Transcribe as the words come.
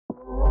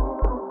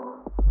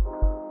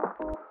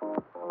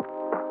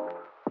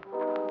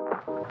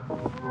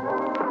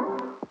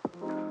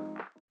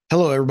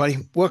Hello, everybody.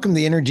 Welcome to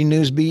the Energy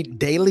News Beat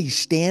Daily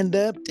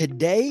Stand-Up.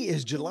 Today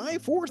is July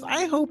 4th.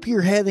 I hope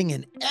you're having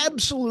an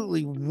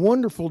absolutely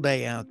wonderful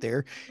day out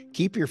there.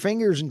 Keep your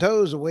fingers and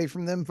toes away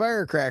from them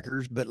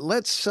firecrackers, but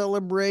let's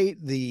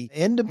celebrate the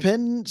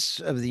independence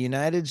of the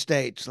United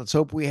States. Let's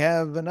hope we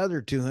have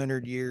another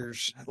 200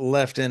 years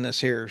left in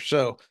us here.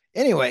 So,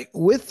 anyway,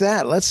 with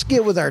that, let's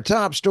get with our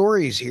top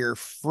stories here.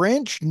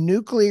 French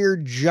nuclear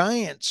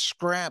giant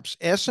scraps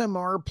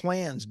SMR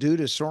plans due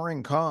to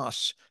soaring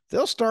costs.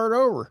 They'll start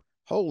over.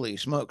 Holy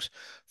smokes.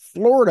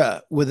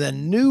 Florida, with a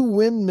new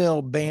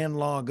windmill ban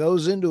law,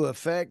 goes into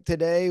effect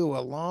today,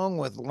 along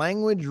with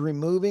language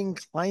removing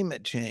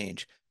climate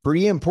change.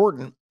 Pretty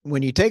important.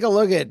 When you take a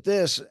look at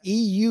this,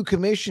 EU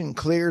Commission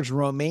clears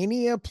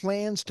Romania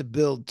plans to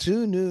build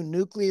 2 new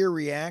nuclear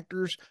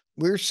reactors.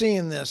 We're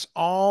seeing this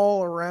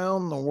all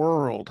around the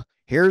world.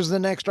 Here's the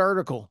next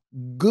article.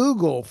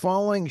 Google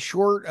falling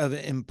short of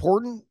an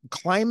important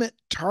climate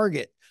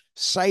target,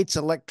 cites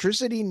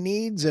electricity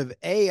needs of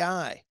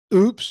AI.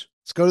 Oops.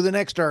 Let's go to the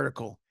next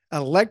article.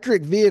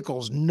 Electric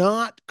vehicles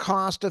not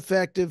cost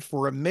effective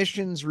for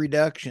emissions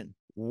reduction.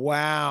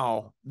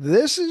 Wow,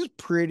 this is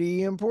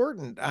pretty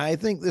important. I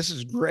think this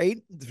is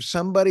great.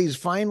 Somebody's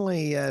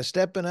finally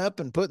stepping up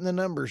and putting the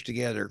numbers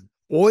together.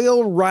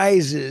 Oil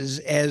rises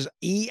as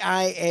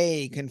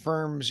EIA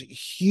confirms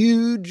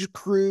huge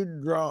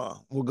crude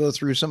draw. We'll go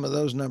through some of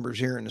those numbers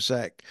here in a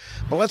sec.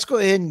 But let's go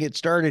ahead and get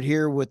started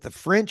here with the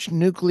French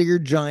nuclear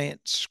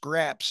giant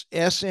scraps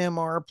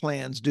SMR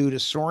plans due to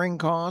soaring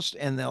costs,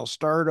 and they'll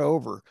start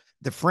over.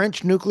 The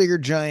French nuclear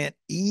giant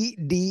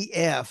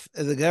EDF,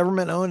 the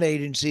government-owned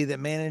agency that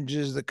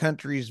manages the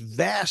country's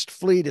vast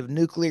fleet of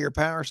nuclear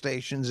power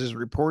stations, has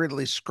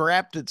reportedly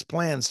scrapped its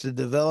plans to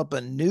develop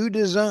a new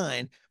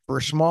design for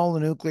small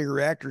nuclear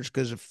reactors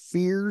because of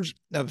fears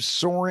of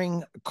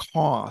soaring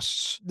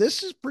costs.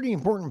 This is pretty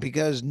important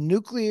because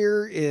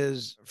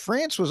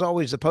France was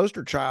always the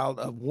poster child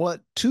of what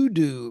to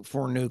do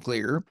for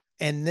nuclear.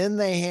 And then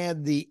they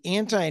had the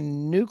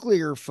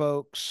anti-nuclear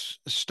folks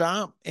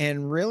stop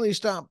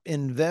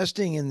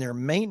investing in their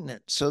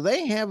maintenance. So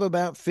they have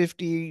about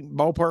 50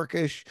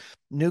 ballparkish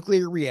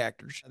nuclear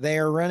reactors. They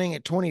are running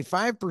at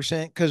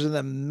 25% because of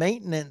the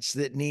maintenance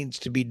that needs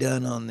to be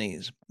done on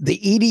these. The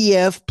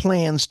EDF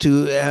plans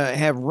to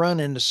have run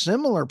into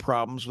similar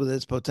problems with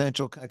its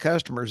potential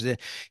customers. The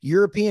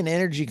European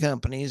energy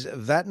companies,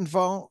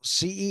 Vattenfall,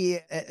 CEZ,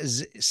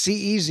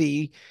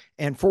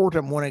 and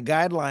Fortum wanted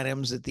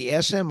guidelines that the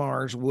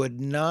SMRs would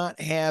not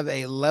have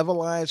a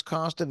levelized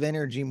cost of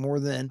energy more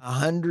than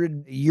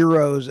 100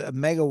 euros a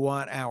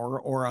megawatt hour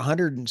or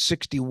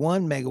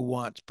 161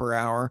 megawatts per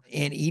hour,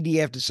 and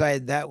EDF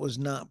decided that was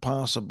not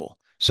possible.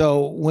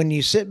 So when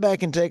you sit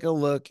back and take a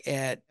look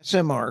at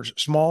SMRs,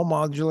 small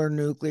modular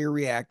nuclear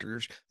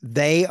reactors,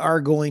 they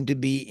are going to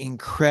be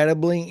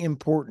incredibly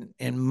important.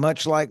 And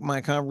much like my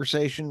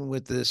conversation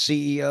with the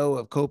CEO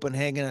of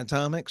Copenhagen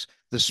Atomics,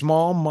 the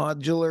small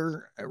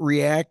modular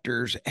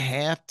reactors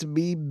have to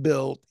be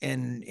built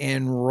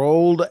and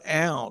rolled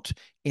out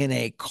in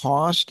a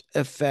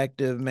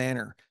cost-effective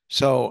manner.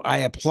 So I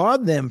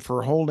applaud them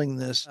for holding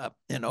this up.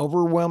 An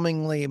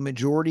overwhelmingly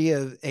majority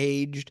of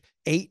aged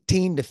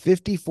 18 to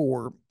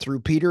 54 through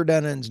Peter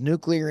Dunnan's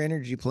nuclear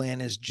energy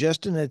plan is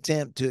just an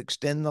attempt to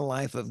extend the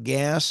life of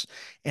gas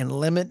and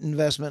limit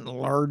investment in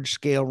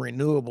large-scale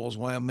renewables,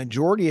 while a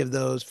majority of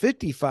those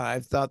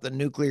 55 thought the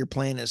nuclear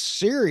plan is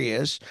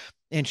serious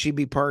and should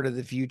be part of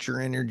the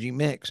future energy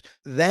mix.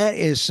 That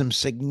is some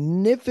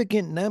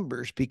significant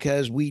numbers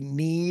because we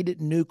need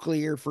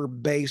nuclear for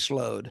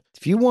baseload.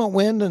 If you want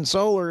wind and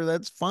solar,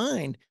 that's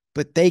fine,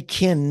 but they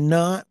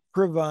cannot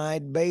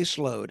provide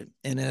baseload.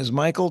 And as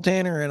Michael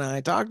Tanner and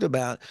I talked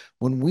about,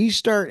 when we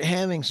start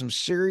having some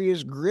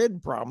serious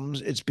grid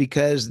problems, it's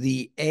because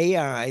the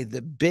AI,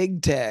 the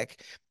big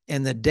tech,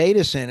 and the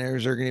data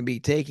centers are going to be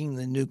taking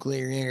the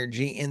nuclear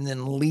energy and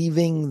then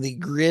leaving the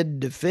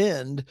grid to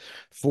fend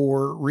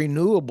for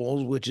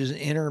renewables, which is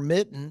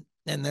intermittent,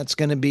 and that's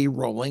going to be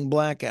rolling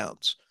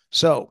blackouts.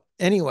 So,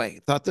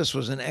 anyway, thought this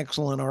was an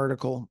excellent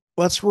article.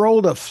 Let's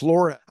roll to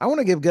Florida. I want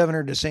to give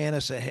Governor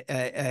DeSantis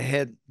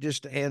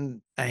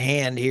a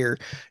hand here.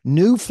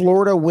 New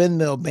Florida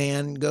windmill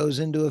ban goes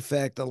into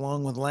effect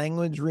along with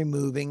language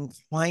removing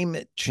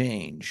climate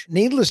change.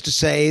 Needless to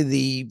say,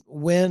 the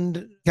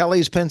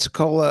Kelly's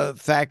Pensacola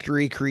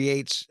factory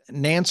creates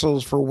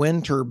nacelles for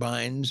wind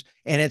turbines,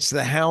 and it's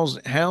the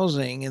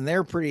housing, and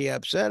they're pretty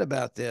upset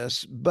about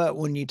this. But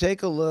when you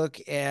take a look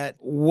at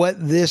what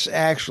this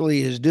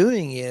actually is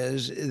doing,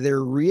 is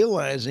they're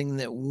realizing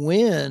that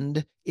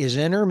wind is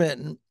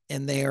intermittent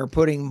and they are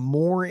putting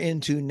more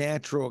into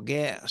natural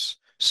gas.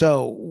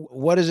 So,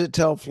 what does it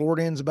tell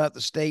Floridians about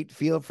the state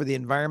feel for the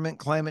environment,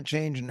 climate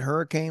change, and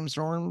hurricane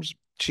storms?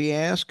 She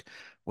asked.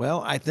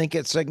 Well, I think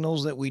it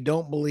signals that we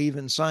don't believe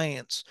in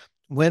science.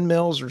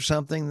 windmills are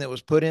something that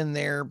was put in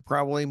there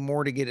probably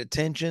more to get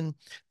attention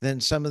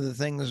than some of the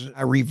things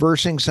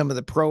reversing some of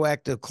the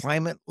proactive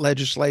climate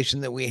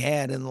legislation that we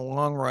had in the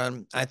long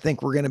run. I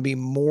think we're going to be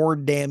more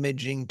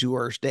damaging to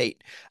our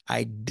state.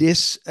 I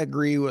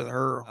disagree with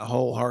her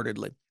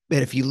wholeheartedly.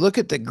 But if you look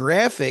at the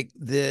graphic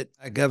that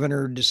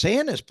Governor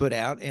DeSantis put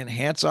out, and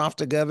hats off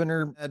to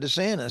Governor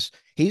DeSantis,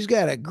 he's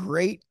got a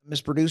great,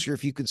 Miss Producer,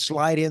 if you could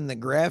slide in the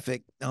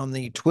graphic on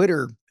the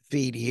Twitter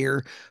feed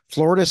here.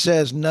 Florida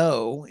says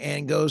no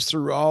and goes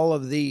through all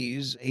of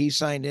these. He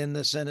signed in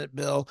the Senate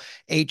bill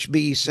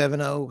HB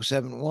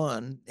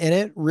 7071, and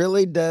it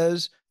really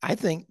does, I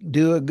think,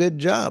 do a good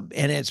job.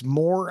 And it's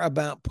more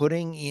about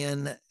putting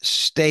in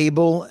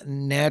stable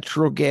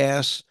natural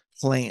gas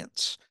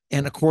plants.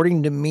 And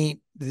according to meet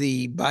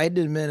the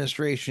Biden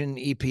administration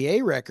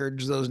EPA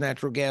records, those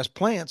natural gas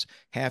plants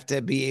have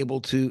to be able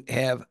to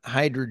have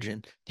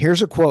hydrogen.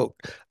 Here's a quote: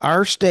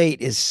 our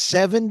state is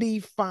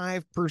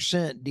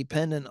 75%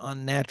 dependent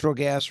on natural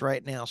gas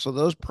right now. So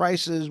those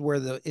prices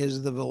where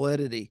is the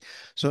validity.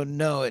 So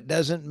no, it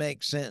doesn't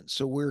make sense.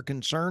 So we're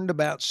concerned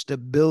about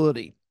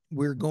stability.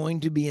 We're going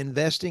to be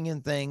investing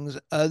in things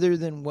other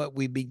than what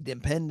we be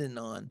dependent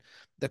on.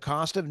 The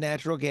cost of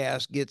natural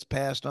gas gets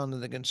passed on to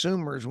the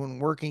consumers when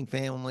working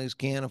families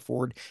can't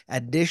afford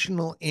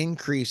additional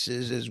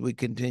increases as we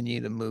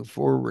continue to move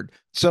forward.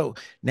 So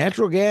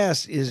natural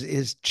gas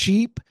is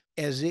cheap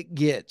as it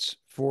gets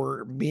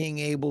for being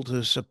able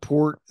to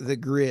support the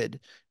grid.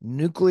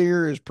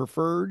 Nuclear is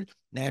preferred,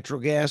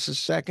 natural gas is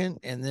second,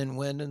 and then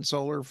wind and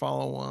solar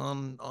follow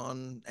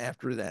on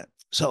after that.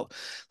 So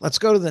let's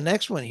go to the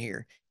next one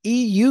here.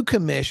 EU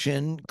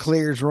Commission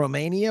clears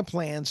Romania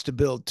plans to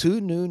build 2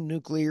 new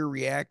nuclear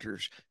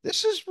reactors.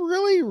 This is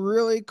really,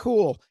 really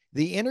cool.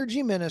 The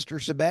energy minister,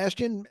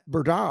 Sebastian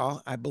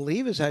Burdal, I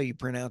believe is how you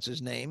pronounce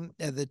his name,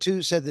 said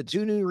the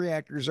 2 new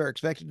reactors are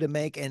expected to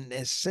make an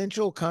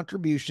essential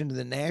contribution to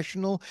the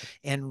national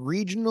and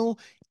regional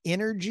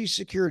energy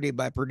security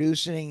by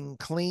producing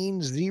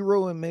clean,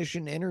 zero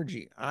emission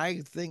energy. I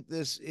think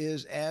this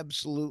is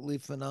absolutely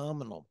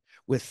phenomenal.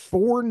 With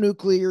 4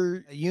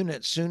 nuclear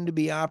units soon to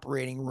be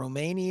operating,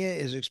 Romania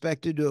is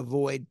expected to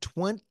avoid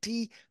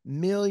 20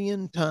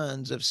 million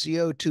tons of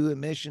CO2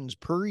 emissions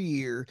per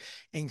year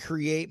and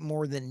create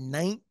more than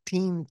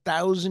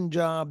 19,000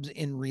 jobs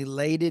in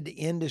related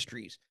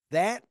industries.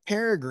 That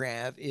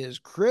paragraph is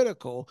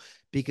critical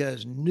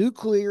because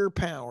nuclear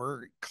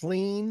power,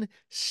 clean,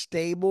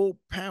 stable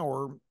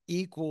power,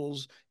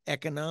 equals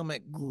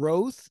economic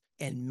growth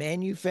and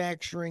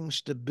manufacturing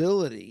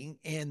stability,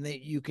 and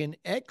that you can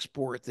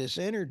export this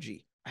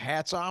energy.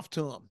 Hats off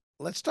to them.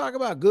 Let's talk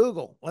about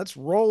Google. Let's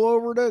roll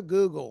over to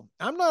Google.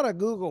 I'm not a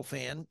Google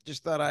fan,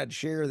 just thought I'd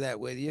share that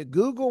with you.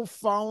 Google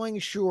falling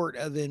short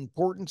of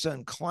importance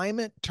on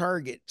climate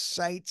target,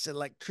 cites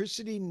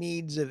electricity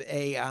needs of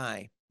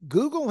AI.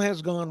 Google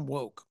has gone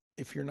woke.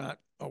 If you're not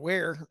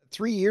aware,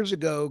 3 years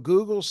ago,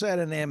 Google set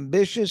an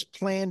ambitious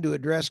plan to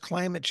address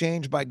climate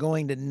change by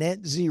going to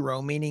net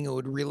zero, meaning it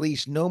would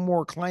release no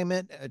more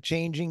climate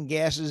changing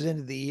gases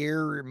into the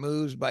air or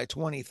moves by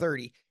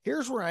 2030.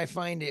 Here's where I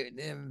find it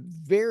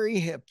very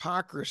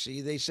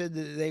hypocrisy. They said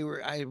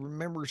that I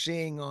remember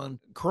seeing on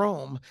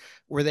Chrome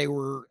where they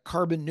were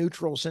carbon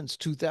neutral since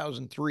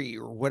 2003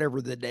 or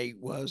whatever the date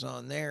was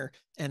on there.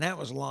 And that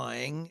was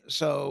lying.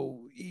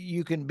 So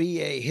you can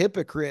be a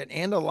hypocrite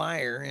and a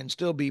liar and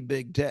still be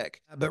big tech.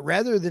 But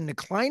rather than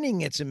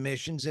declining its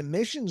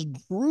emissions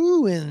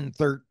grew in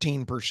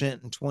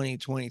 13% in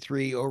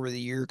 2023 over the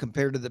year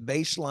compared to the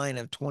baseline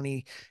of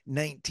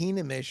 2019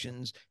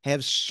 emissions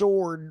have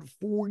soared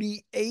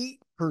 48%.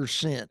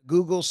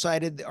 Google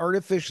cited the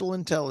artificial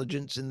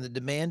intelligence and the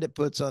demand it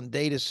puts on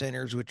data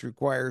centers, which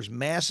requires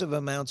massive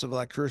amounts of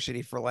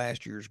electricity for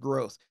last year's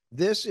growth.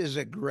 This is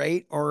a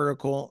great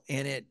article,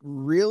 and it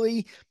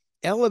really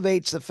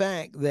elevates the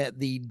fact that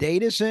the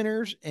data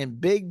centers and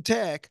big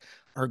tech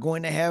are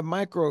going to have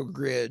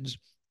microgrids,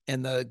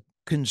 and the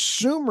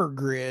consumer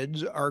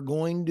grids are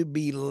going to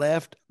be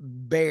left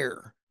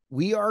bare.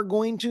 We are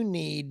going to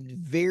need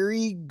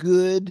very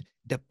good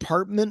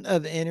Department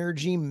of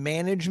Energy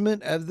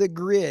management of the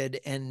grid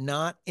and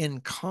not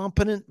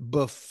incompetent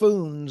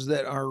buffoons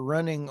that are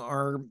running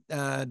our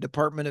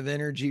Department of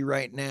Energy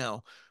right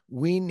now.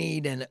 We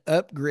need an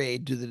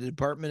upgrade to the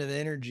Department of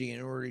Energy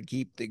in order to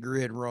keep the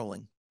grid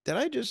rolling. Did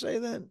I just say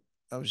that?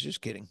 I was just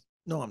kidding.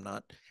 No, I'm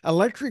not.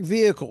 Electric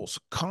vehicles,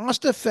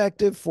 cost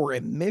effective for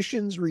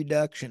emissions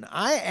reduction.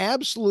 I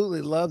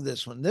absolutely love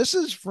this one. This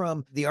is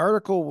from the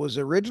article was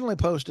originally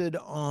posted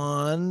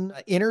on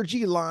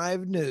Energy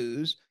Live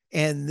News.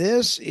 And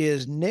this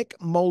is Nick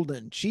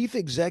Molden, Chief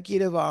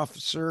Executive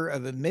Officer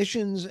of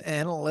Emissions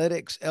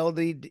Analytics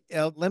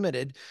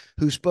Limited,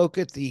 who spoke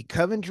at the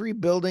Coventry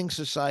Building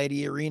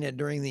Society Arena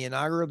during the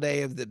inaugural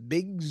day of the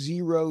Big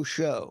Zero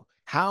Show.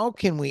 How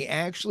can we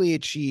actually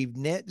achieve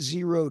net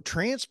zero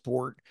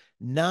transport,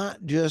 not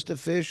just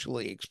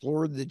officially,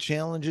 explored the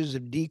challenges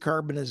of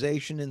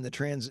decarbonization in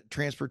the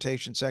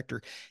transportation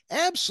sector.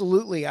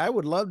 Absolutely. I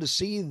would love to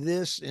see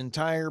this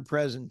entire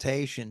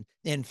presentation.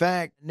 In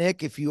fact,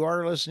 Nick, if you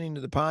are listening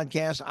to the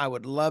podcast, I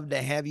would love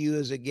to have you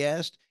as a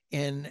guest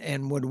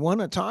and would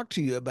want to talk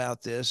to you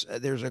about this.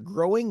 There's a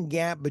growing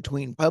gap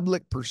between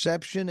public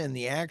perception and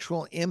the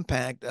actual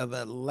impact of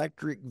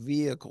electric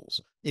vehicles.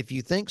 If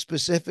you think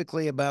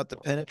specifically about the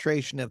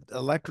penetration of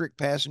electric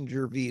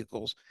passenger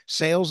vehicles,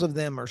 sales of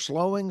them are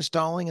slowing,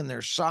 stalling, and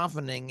they're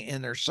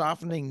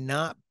softening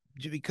not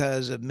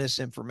because of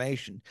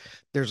misinformation.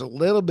 There's a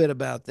little bit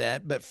about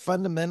that, but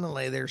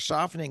fundamentally they're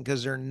softening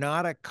because they're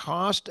not a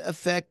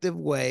cost-effective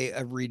way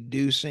of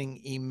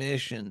reducing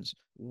emissions.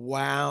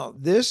 Wow,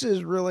 this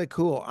is really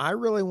cool. I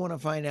really want to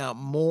find out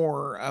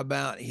more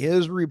about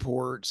his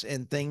reports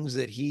and things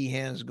that he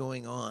has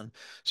going on.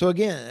 So,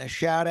 again, a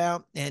shout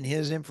out, and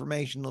his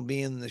information will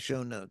be in the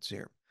show notes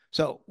here.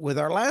 So, with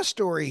our last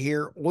story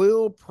here,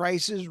 oil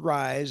prices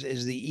rise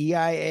as the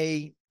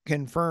EIA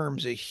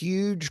confirms a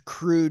huge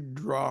crude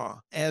draw.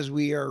 As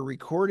we are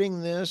recording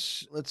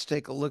this, let's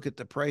take a look at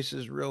the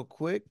prices real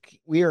quick.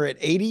 We are at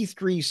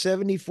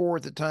 83.74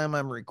 at the time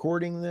I'm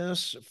recording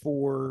this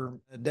for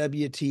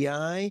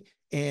WTI,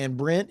 and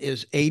Brent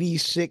is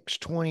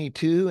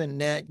 86.22, and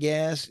nat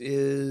gas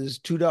is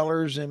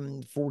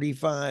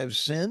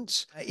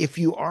 $2.45. If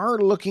you are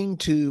looking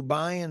to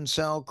buy and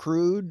sell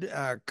crude,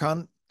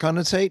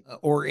 condensate,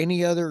 or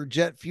any other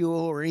jet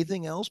fuel or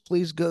anything else,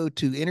 please go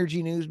to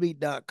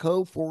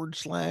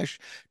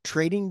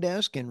energynewsbeat.co/trading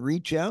desk and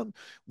reach out.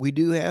 We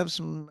do have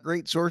some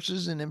great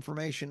sources and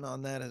information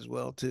on that as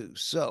well too.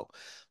 So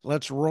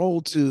let's roll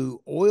to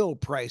oil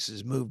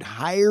prices moved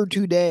higher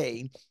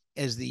today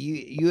as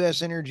the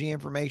U.S. Energy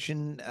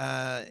Information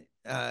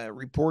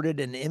reported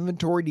an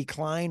inventory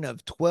decline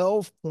of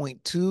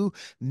 12.2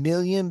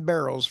 million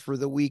barrels for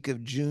the week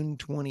of June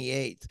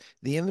 28th.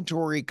 The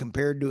inventory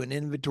compared to an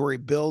inventory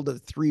build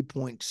of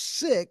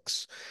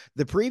 3.6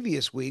 the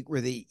previous week, where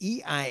the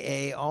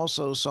EIA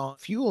also saw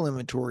fuel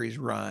inventories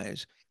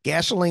rise.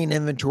 Gasoline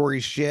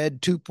inventories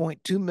shed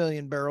 2.2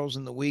 million barrels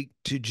in the week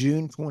to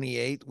June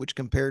 28th, which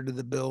compared to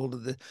the build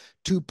of the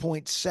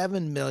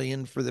 2.7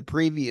 million for the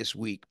previous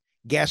week.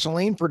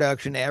 Gasoline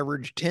production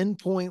averaged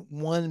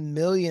 10.1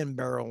 million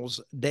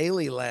barrels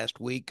daily last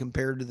week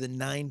compared to the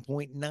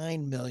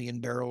 9.9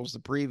 million barrels the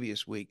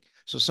previous week.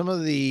 So some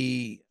of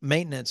the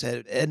maintenance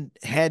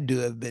had to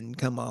have been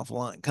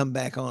come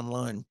back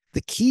online.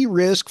 The key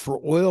risk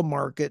for oil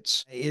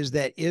markets is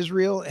that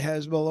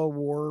Israel-Hezbollah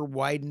war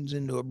widens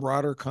into a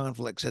broader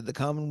conflict, said the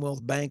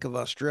Commonwealth Bank of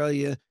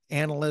Australia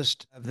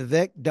analyst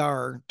Vivek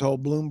Dar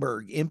told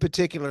Bloomberg. In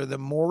particular, the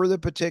more the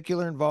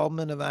particular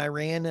involvement of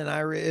Iran and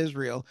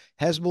Israel,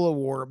 Hezbollah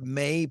war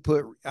may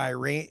put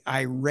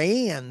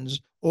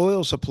Iran's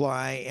oil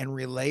supply and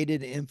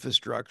related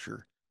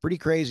infrastructure. Pretty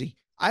crazy.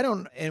 I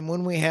don't, and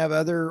when we have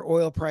other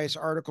oil price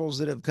articles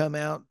that have come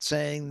out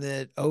saying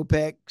that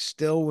OPEC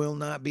still will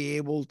not be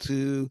able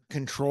to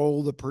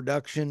control the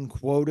production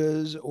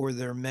quotas or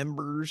their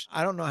members,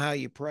 I don't know how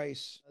you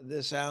price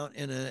this out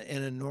in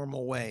a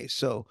normal way.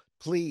 So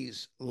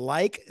please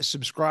like,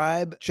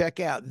 subscribe, check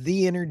out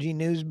the Energy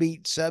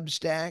Newsbeat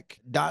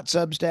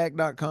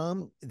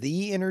Substack.substack.com,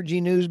 the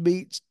Energy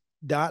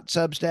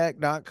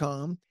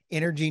Newsbeat.substack.com,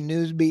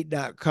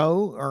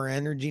 energynewsbeat.co or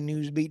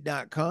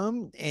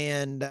energynewsbeat.com,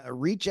 and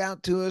reach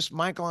out to us.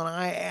 Michael and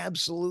I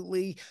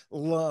absolutely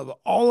love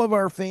all of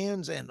our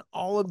fans and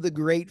all of the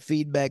great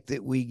feedback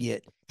that we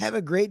get. Have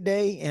a great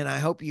day, and I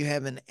hope you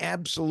have an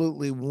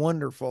absolutely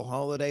wonderful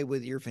holiday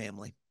with your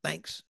family.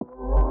 Thanks.